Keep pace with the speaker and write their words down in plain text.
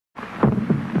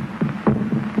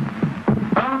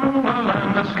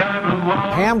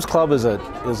Hamm's Club is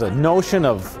a notion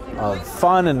of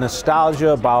fun and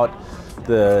nostalgia about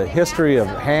the history of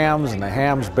hams and the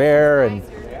Hamm's Bear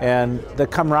and the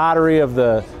camaraderie of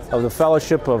the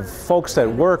fellowship of folks that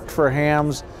worked for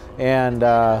Hamm's and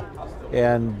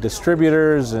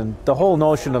distributors and the whole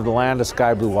notion of the land of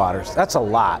sky blue waters. That's a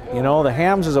lot, you know. The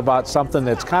Hamm's is about something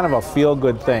that's kind of a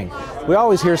feel-good thing. We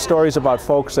always hear stories about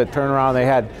folks that turn around, they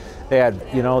had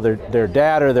you know, their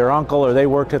dad or their uncle, or they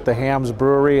worked at the Hamm's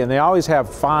brewery, and they always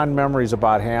have fond memories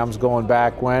about Hamm's going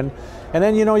back when. And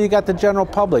then, you know, you got the general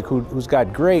public who's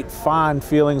got great fond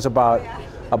feelings about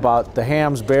the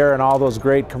Hamm's Bear and all those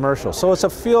great commercials. So it's a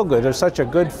feel-good, there's such a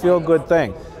good feel-good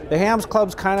thing. The Hamm's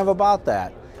Club's kind of about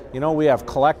that. You know, we have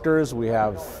collectors, we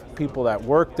have people that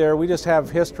work there, we just have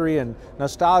history and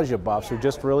nostalgia buffs who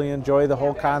just really enjoy the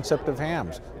whole concept of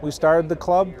Hamm's. We started the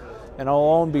club, and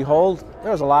lo and behold,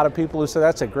 there's a lot of people who say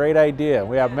that's a great idea.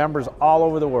 We have members all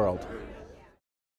over the world.